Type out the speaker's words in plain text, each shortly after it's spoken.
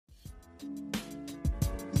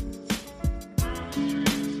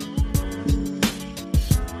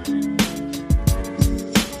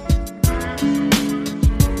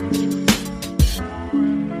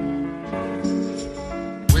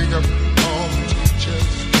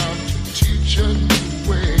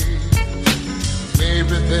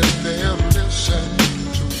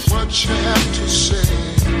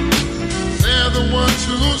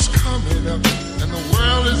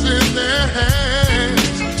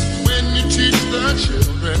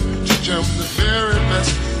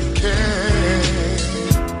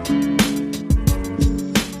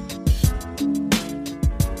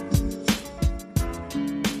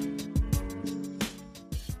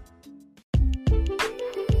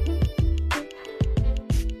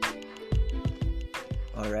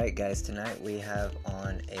right, guys. Tonight we have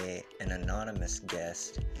on an anonymous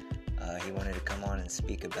guest. He wanted to come on and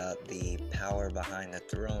speak about the power behind the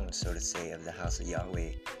throne, so to say, of the house of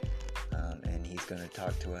Yahweh. And he's going to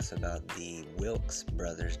talk to us about the Wilks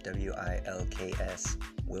brothers, W-I-L-K-S,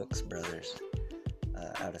 Wilks brothers,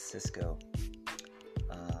 out of Cisco.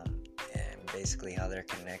 And basically how they're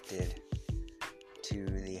connected to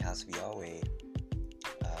the house of Yahweh.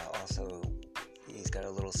 Also, he's got a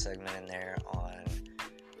little segment in there on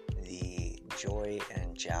the Joy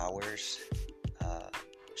and Jowers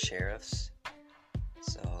sheriffs.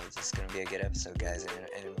 So this is going to be a good episode, guys.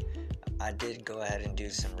 And I did go ahead and do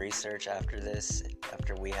some research after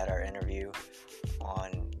we had our interview,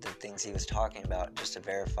 on the things he was talking about, just to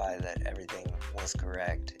verify that everything was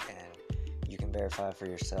correct. And you can verify for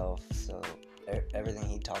yourself. So everything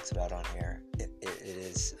he talks about on here, it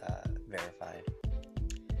is verified.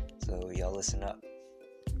 So y'all listen up.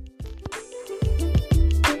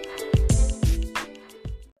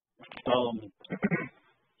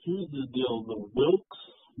 Here's the deal. The Wilks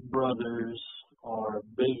brothers are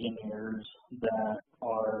billionaires that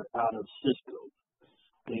are out of Cisco.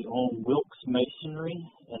 They own Wilks Masonry,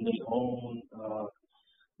 and they own,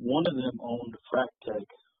 one of them owned Fractech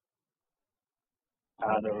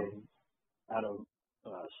out of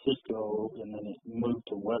Cisco, and then it moved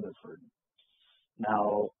to Weatherford.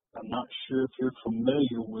 Now, I'm not sure if you're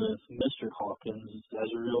familiar with Mr. Hawkins,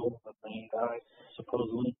 Ezreal, the main guy,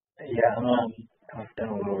 supposedly. Yeah, I've done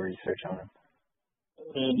a little research on him.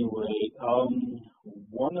 Anyway,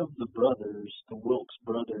 one of the brothers, the Wilks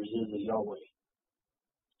brothers, is a Yahweh.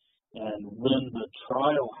 And when the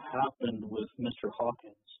trial happened with Mr.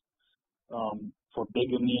 Hawkins, for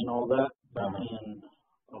bigamy and all that, when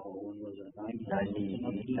was it,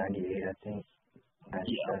 98, I think,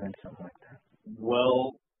 97, something like that.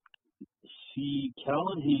 Well, see,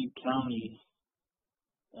 Callahan County,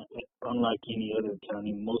 unlike any other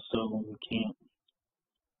county, most of them can't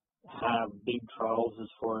have big trials as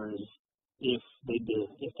far as if they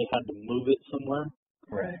had to move it somewhere.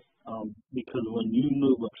 Right. Because when you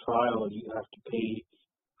move a trial, you have to pay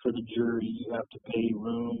for the jury, you have to pay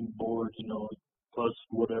room, board, plus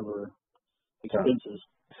whatever expenses.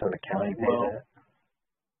 So the county pays that?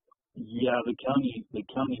 Yeah, the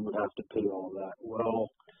county would have to pay all that. Well,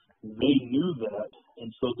 they knew that,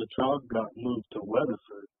 and so the trial got moved to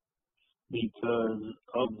Weatherford because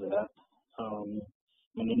of that.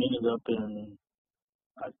 And it ended up in,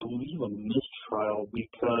 I believe, a mistrial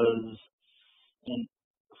because, and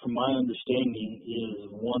from my understanding, is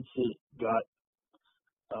once it got,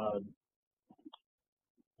 I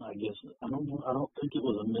don't think it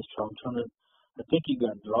was a mistrial. I think he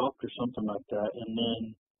got dropped or something like that, and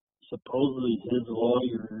then supposedly his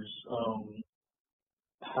lawyers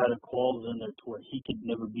had a clause in there to where he could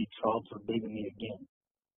never be tried for bigamy again.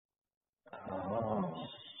 Oh.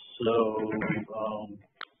 So,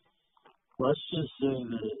 let's just say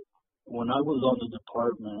that when I was on the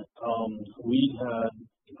department, we had,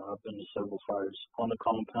 I've been to several fires on the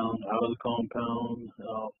compound, out of the compound,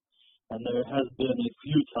 and there has been a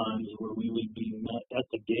few times where we would be met at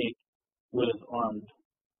the gate with armed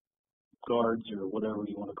guards or whatever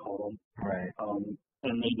you want to call them. Right.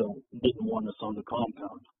 And they didn't want us on the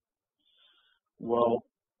compound. Well,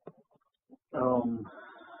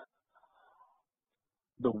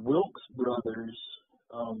 the Wilks brothers,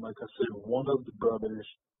 like I said, one of the brothers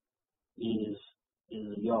is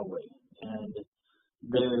Yahweh, and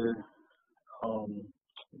they're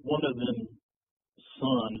one of them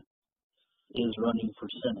son is running for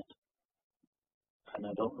Senate, and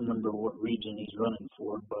I don't remember what region he's running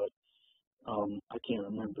for, but I can't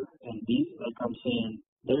remember. And like I'm saying,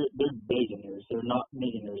 they're billionaires. They're not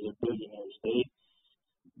millionaires. They're billionaires.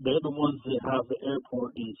 They're the ones that have the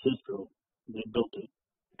airport in Cisco. They built it.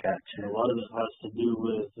 Gotcha. And a lot of it has to do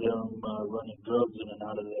with them running drugs in and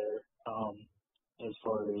out of there. As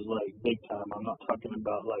far as like big time, I'm not talking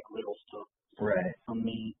about like little stuff. Right. I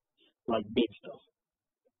mean, like big stuff.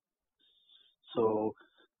 So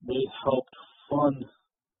they helped fund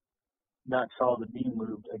that trial to be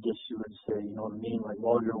moved, I guess you would say, you know what I mean, like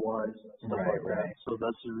lawyer-wise and stuff like that. So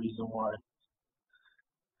that's the reason why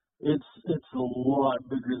it's a lot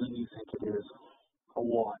bigger than you think it is. A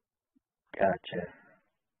lot. Gotcha.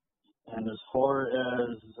 And as far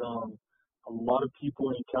as a lot of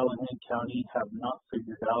people in Callahan County have not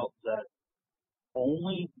figured out that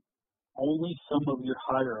only some of your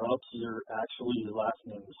higher ups are actually, the last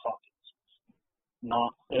name is Hawkins.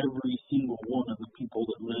 Not every single one of the people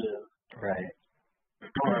that live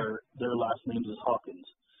their last names is Hawkins.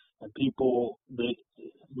 And people, the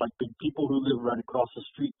people who live right across the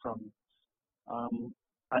street from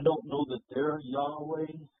I don't know that they're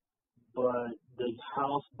Yahweh, but the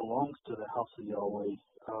house belongs to the house of Yahweh.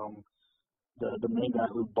 The main guy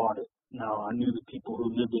who bought it. Now I knew the people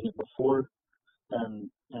who lived in it before, and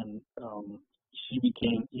she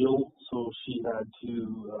became ill, so she had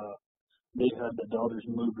to. They had the daughters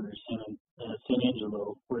move her to San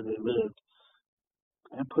Angelo, where they lived,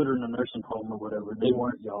 and put her in a nursing home or whatever. They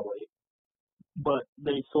weren't Yahweh, but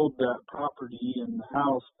they sold that property and the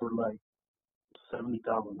house for like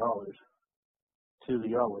 $70,000 to the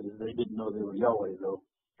Yahwehs. They didn't know they were Yahweh though,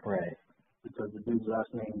 Right. because the dude's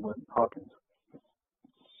last name wasn't Hawkins.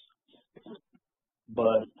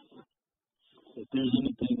 But if there's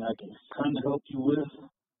anything I can kind of help you with,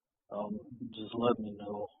 just let me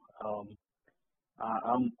know.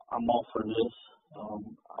 I'm all for this.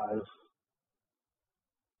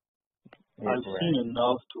 I've seen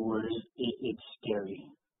enough to where it's scary.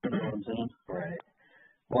 You know what I'm saying? Right.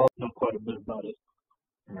 Well, I know quite a bit about it.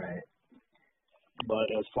 Right.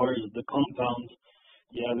 But as far as the compounds,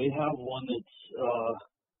 yeah, they have one that's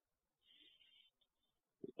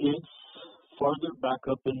it's farther back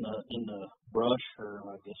up in the brush, or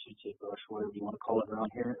I guess you'd say brush, whatever you want to call it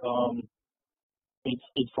around here.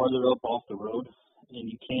 It's farther up off the road, and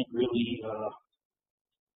you can't really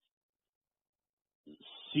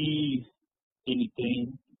see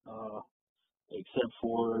anything except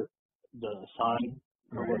for the sign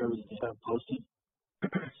or whatever they have posted.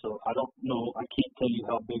 So I don't know. I can't tell you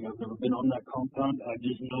how big. I've never been on that compound. I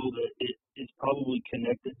just know that it's probably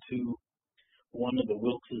connected to one of the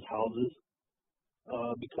Wilkes' houses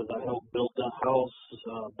because I helped build that house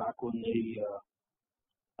back when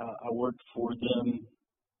I worked for them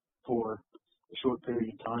for a short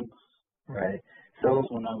period of time. Right. So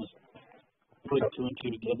that's when I was putting two and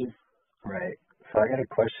two together. Right. So I got a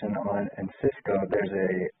question on, in Cisco, there's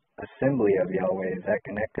a assembly of Yahweh. Is that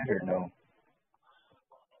connected or no?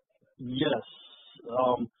 Yes.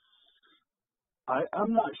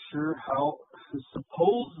 I'm not sure how.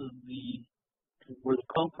 Supposedly, where the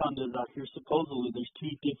compound is out here, supposedly there's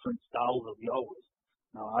two different styles of Yahweh.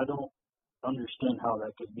 Now, I don't understand how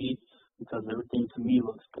that could be because everything to me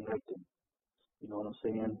looks connected. You know what I'm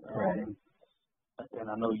saying? Right. And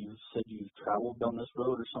I know you said you've traveled down this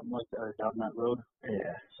road or something like that, or down that road.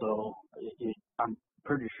 Yeah. So I'm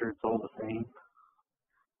pretty sure it's all the same.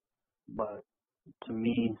 But to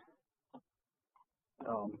me,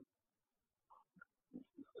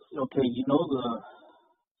 okay, you know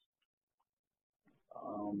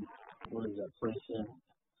what is that place in?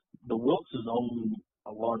 The Wilkes own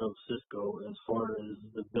a lot of Cisco as far as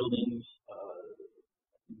the buildings.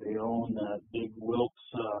 They own that big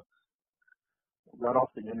Wilkes right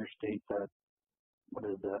off the interstate. What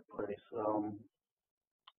is that place? I'm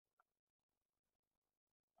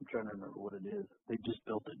trying to remember what it is. They just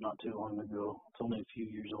built it not too long ago. It's only a few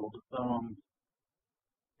years old. Well,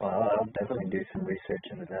 I'll definitely do some research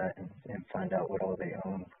into that and find out what all they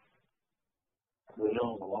own. They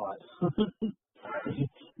own a lot.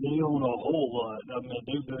 They own a whole lot. I mean,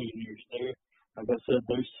 they're billionaires. Like I said,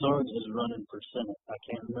 their son is running for Senate. I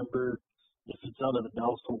can't remember if it's out of the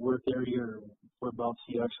Dallas-Fort Worth area or whereabouts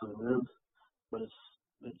he actually lives, but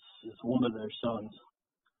it's one of their sons.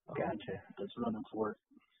 Gotcha. That's running for it.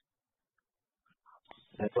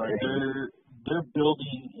 That's but great. they're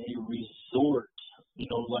building a resort. You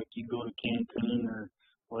know, like you go to Cancun or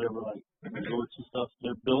whatever, like resorts and stuff.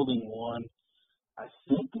 They're building one. I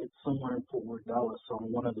think it's somewhere in Fort Worth, Dallas,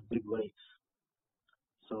 on one of the big lakes.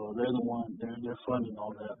 So they're the one. They're funding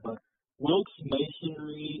all that. But Wilkes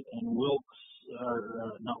Masonry and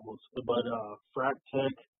not Wilkes, but Frac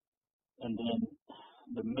Tech, and then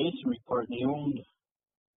the masonry part. They owned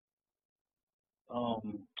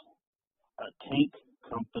a tank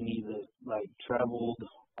company that like traveled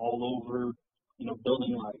all over, you know,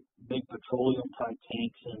 building like big petroleum type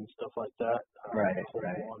tanks and stuff like that. Right. Hold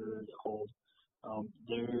water, hold.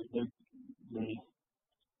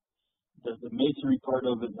 The masonry part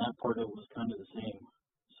of it and that part of it was kind of the same.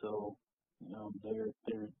 So, you know, they're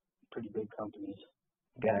pretty big companies.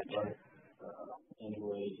 Gotcha. But,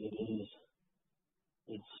 anyway,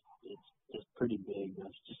 it's pretty big.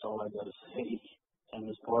 That's just all I gotta say. And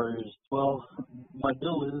as far as, well, my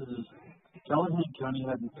deal is Callahan County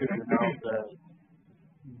hadn't figured out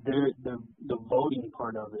that the voting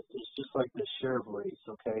part of it is just like the sheriff race,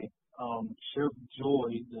 okay? Sheriff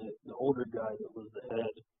Joy, the older guy that was the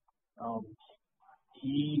head,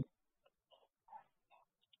 he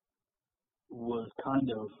was kind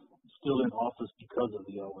of still in office because of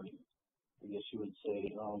the Yahweh, I guess you would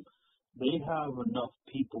say. They have enough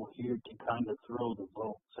people here to kind of throw the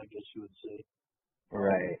votes, I guess you would say.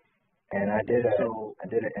 Right. And I did So,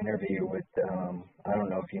 an interview with I don't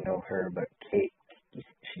know if you know her, but Kate.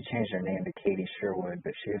 She changed her name to Katie Sherwood,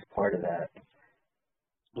 but she was part of that.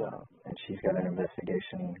 yeah, And she's got an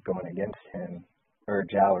investigation going against him, or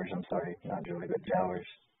Jowers. I'm sorry, not Joey, but Jowers,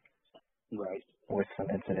 right. with some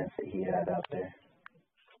incidents that he had out there.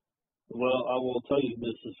 Well, I will tell you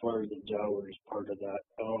this as far as the Jowers part of that.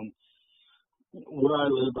 Where I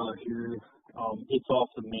live out here, it's off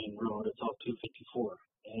the main road. It's off 254.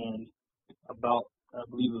 And about, I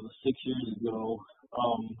believe it was 6 years ago,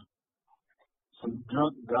 some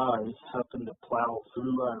drunk guys happened to plow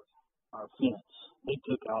through our fence. They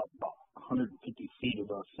took out about 150 feet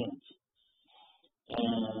of our fence.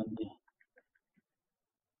 And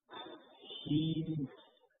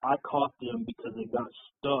I caught them because they got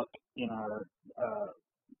stuck in our,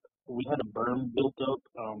 we had a berm built up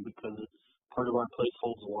because part of our place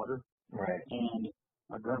holds water. Right. And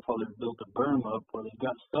my grandfather built a berm up where they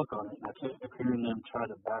got stuck on it. And I kept hearing them try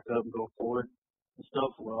to back up and go forward and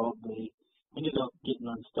stuff. Well, they ended up getting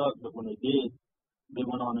unstuck, but when they did, they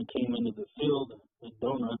went on and came into the field with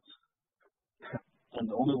donuts. And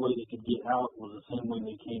the only way they could get out was the same way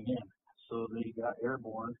they came in. So they got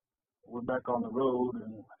airborne. We're back on the road,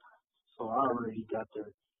 and so I already got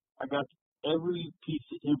I got every piece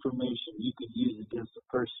of information you could use against a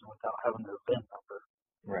person without having their VIN number.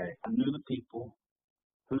 Right. I knew the people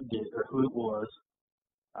who did or who it was.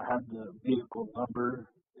 I had the vehicle number,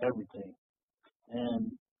 everything.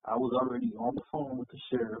 And I was already on the phone with the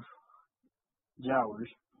sheriff, Jowers.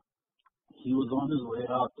 He was on his way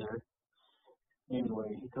out there.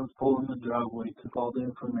 Anyway, he comes pulling the driveway, took all the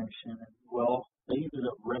information, and, well, they ended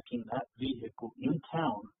up wrecking that vehicle in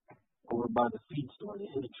town over by the feed store. They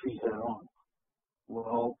hit a tree head on.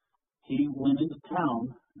 Well, he went into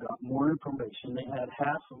town, got more information. They had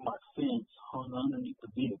half of my fence hung underneath the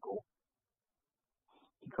vehicle.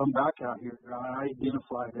 He come back out here, I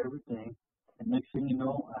identified everything, and next thing you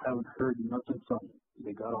know, I haven't heard nothing from them.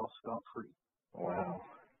 They got off scot-free. Wow.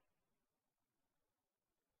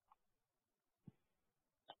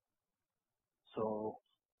 So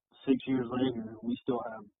 6 years later, we still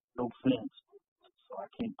have no fence, so I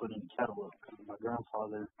can't put any cattle up because my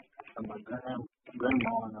grandfather and my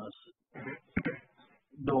grandma and us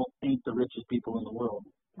ain't the richest people in the world.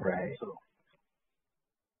 Right. So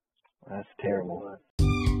that's terrible.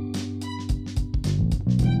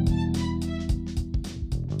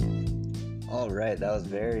 All right, that was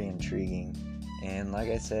very intriguing. And like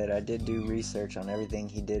I said, I did do research on everything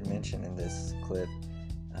he did mention in this clip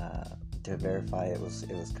to verify it was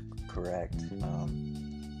correct.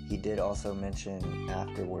 He did also mention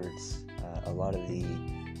afterwards a lot of the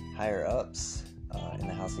higher ups in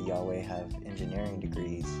the House of Yahweh have engineering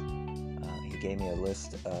degrees. He gave me a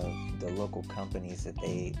list of the local companies that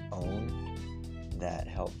they own that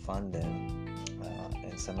help fund them,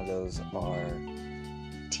 and some of those are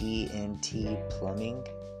TNT Plumbing,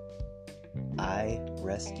 I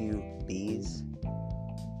Rescue Bees,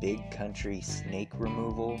 Big Country Snake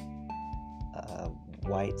Removal,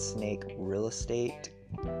 White Snake Real Estate,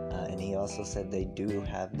 and he also said they do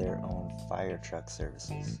have their own fire truck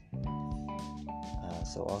services.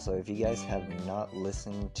 So also, if you guys have not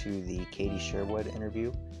listened to the Katie Sherwood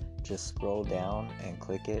interview, just scroll down and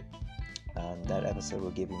click it. That episode will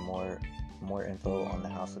give you more info on the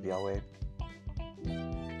House of Yahweh.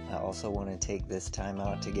 I also want to take this time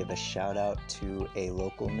out to give a shout out to a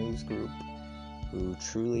local news group who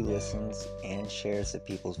truly listens and shares the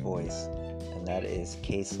people's voice, and that is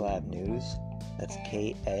KSLAB News. That's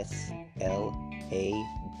KSLAB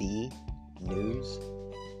News,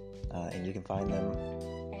 and you can find them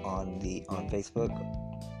on Facebook.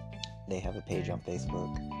 They have a page on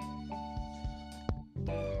Facebook.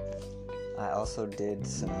 I also did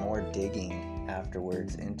some more digging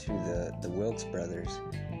afterwards into the Wilkes brothers,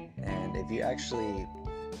 and if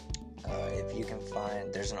you can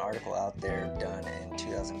find, there's an article out there done in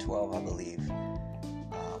 2012, I believe.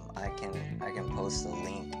 I can post the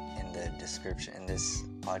link in the description, in this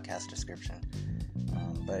podcast description.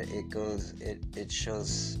 But it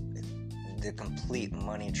shows the complete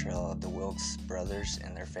money trail of the Wilkes brothers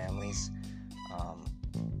and their families.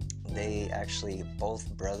 They actually, both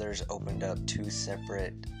brothers opened up two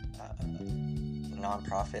separate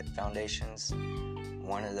nonprofit foundations.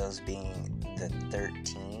 One of those being the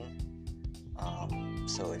 13.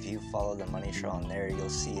 So if you follow the money trail on there, you'll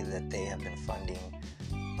see that they have been funding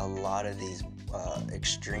a lot of these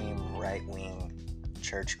extreme right-wing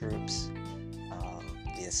church groups,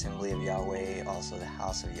 the Assembly of Yahweh, also the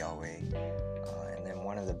House of Yahweh, and then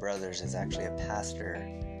one of the brothers is actually a pastor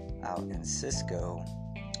out in Cisco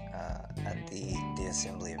at the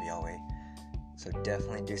Assembly of Yahweh. So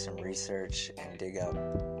definitely do some research and dig up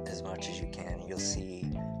as much as you can. You'll see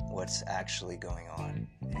what's actually going on.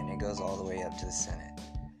 And it goes all the way up to the Senate.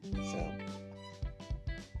 So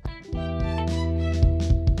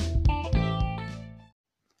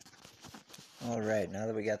alright, now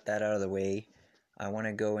that we got that out of the way, I want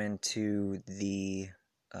to go into the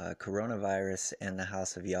coronavirus and the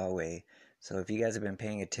House of Yahweh. So if you guys have been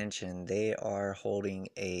paying attention, they are holding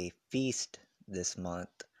a feast this month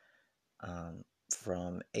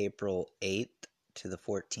from April 8th to the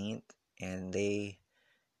 14th, and they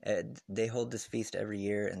hold this feast every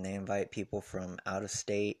year, and they invite people from out of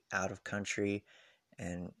state, out of country,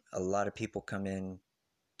 and a lot of people come in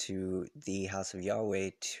to the House of Yahweh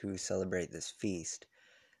to celebrate this feast.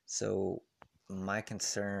 So my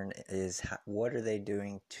concern is, what are they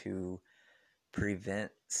doing to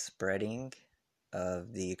prevent spreading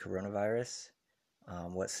of the coronavirus?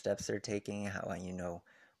 What steps they're taking?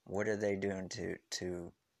 What are they doing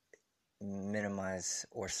to minimize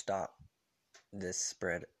or stop this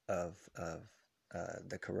spread of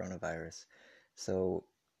the coronavirus? So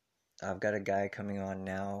I've got a guy coming on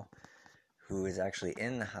now who is actually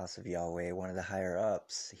in the House of Yahweh, one of the higher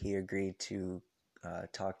ups. He agreed to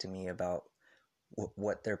talk to me about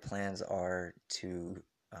what their plans are to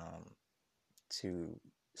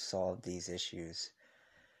solve these issues.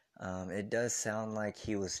 It does sound like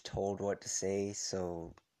he was told what to say,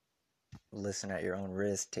 so listen at your own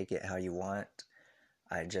risk, take it how you want.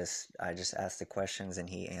 I just asked the questions and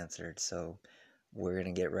he answered, so we're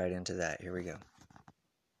gonna get right into that. Here we go.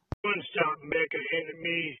 One stop, Becca handed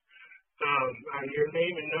me your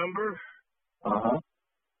name and number.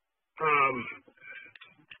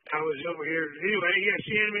 I was over here. Anyway, yeah,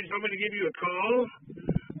 she handed me somebody to give you a call.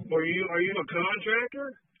 Are you a contractor?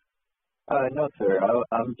 No, sir.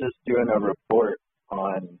 I'm just doing a report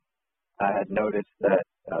on. I had noticed that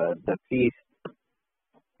the feast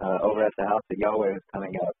over at the House of Yahweh is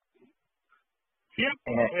coming up. Yep,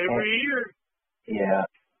 every year. Yeah.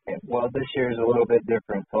 Well, this year is a little bit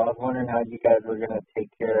different, so I was wondering how you guys were going to take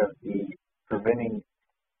care of the preventing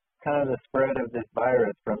kind of the spread of this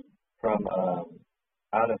virus from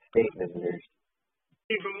out-of-state visitors.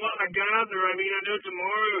 From what I gather, I know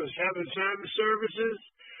tomorrow is having Sabbath services,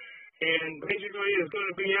 and basically it's going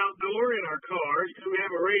to be outdoor in our cars because we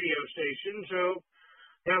have a radio station, so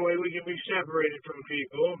that way we can be separated from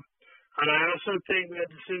people. And I also think that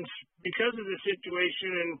because of the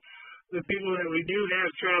situation and the people that we do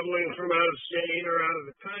have traveling from out of state or out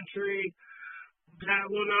of the country, that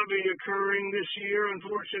will not be occurring this year,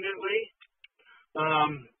 unfortunately.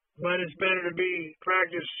 But it's better to be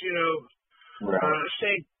practiced, Right.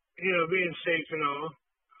 safe, being safe and all.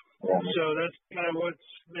 Yeah. So that's kind of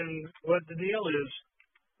what the deal is.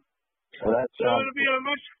 So that's So it'll be a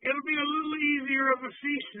little easier of a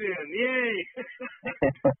feast then. Yay!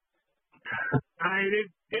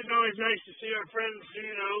 It's always nice to see our friends,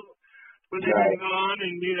 when they've been gone,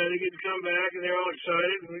 and they get to come back and they're all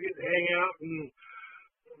excited and we get to hang out.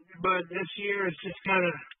 But this year it's just kind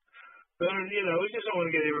of better, we just don't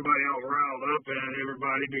want to get everybody all riled up and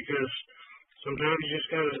everybody, because sometimes you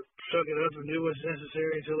just gotta suck it up and do what's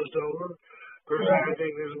necessary until it's over. Personally, I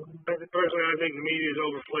think the media's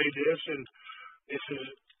overplayed this, and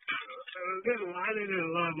there's a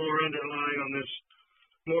lot more underlying on this.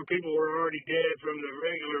 More people were already dead from the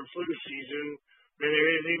regular flu season than there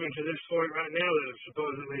is even to this point right now that have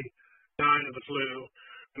supposedly died of the flu.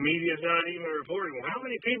 The media's not even reporting. Well, how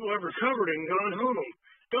many people have recovered and gone home?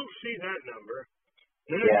 Don't see that number.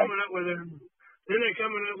 Then they're coming up with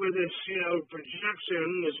this, projection,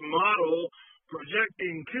 this model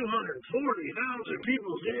projecting 240,000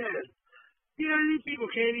 people dead. Yeah, these people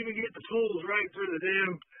can't even get the polls right for the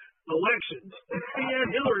damn elections.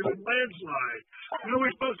 Hillary with landslide.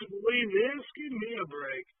 We're supposed to believe this? Give me a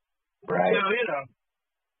break. right. So,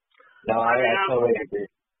 No, I totally agree.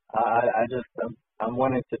 I'm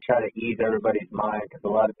wanting to try to ease everybody's mind because a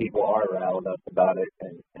lot of people are riled up about it,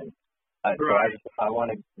 and I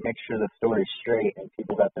want to make sure the story's straight and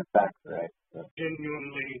people got their facts right. So.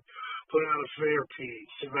 Genuinely put out a fair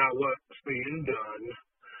piece about what's being done.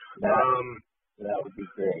 That would be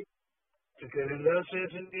great. Because in that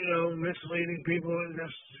sense, misleading people and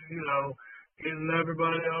just, getting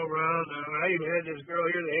everybody all riled up. I even had this girl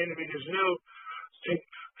here that handed me this note. They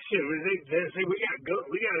say we got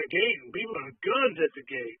a gate and people have guns at the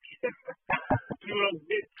gate.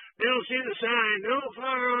 They don't see the sign, no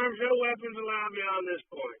firearms, no weapons allowed beyond this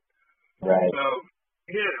point. Right. So,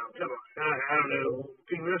 come on. I don't know.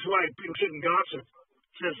 That's why people shouldn't gossip.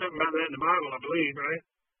 It says something about that in the Bible, I believe, right?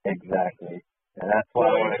 Exactly. And that's why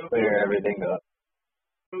I want to clear everything up.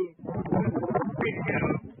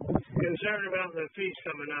 And concerned about the feast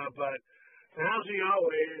coming up, but Housing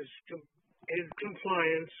Yahweh is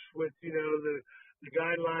compliance with, the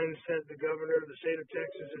guidelines that the governor of the state of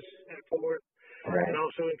Texas has set forth, and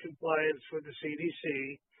also in compliance with the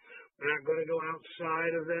CDC. We're not going to go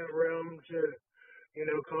outside of that realm to,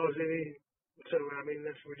 cause any. So,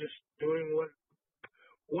 we're just doing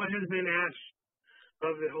what has been asked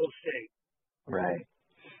of the whole state. Right.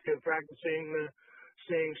 And practicing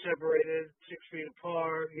staying separated 6 feet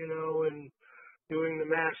apart, and doing the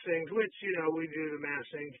mass things, which, we do the mass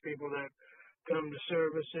things, people that come to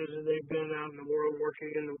services and they've been out in the world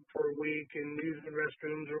working for a week and using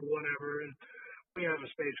restrooms or whatever, and we have a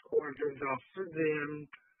space quarantine off for them.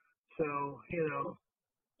 So,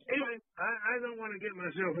 anyway, I don't want to get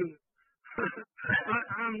myself in.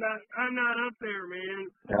 I'm not up there, man.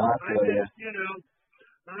 No, I just,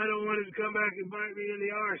 I don't want it to come back and bite me in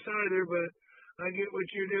the arse either, but I get what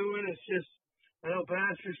you're doing. It's just, I know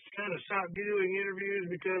pastors kind of stopped doing interviews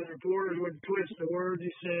because reporters would twist the words he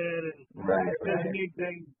said and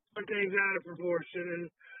put things out of proportion. And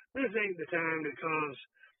this ain't the time to cause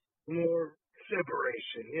more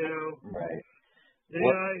separation, Right.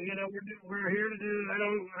 We're here to do. I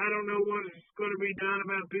don't know what's going to be done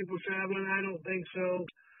about people traveling. I don't think so.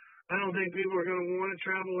 I don't think people are going to want to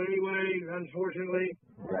travel anyway, unfortunately.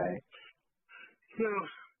 Right.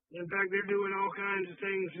 In fact, they're doing all kinds of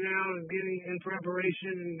things now and getting in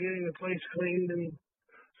preparation and getting the place cleaned, and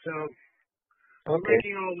so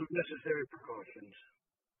making all the necessary precautions.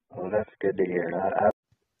 Well, that's good to hear.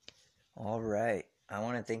 All right. I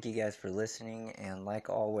want to thank you guys for listening, and like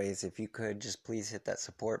always, if you could just please hit that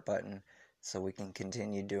support button so we can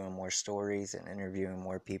continue doing more stories and interviewing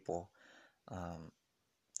more people.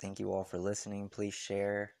 Thank you all for listening. Please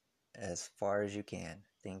share as far as you can.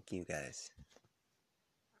 Thank you guys.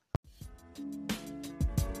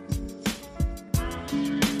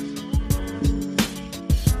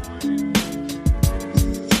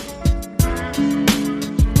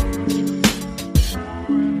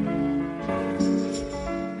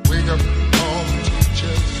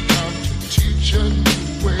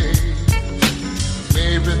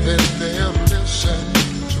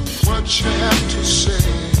 You have to say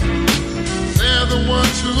they're the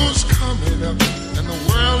ones who's coming up and the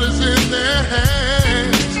world is in their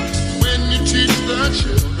hands. When you teach the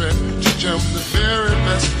children, teach them the very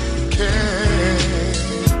best you can.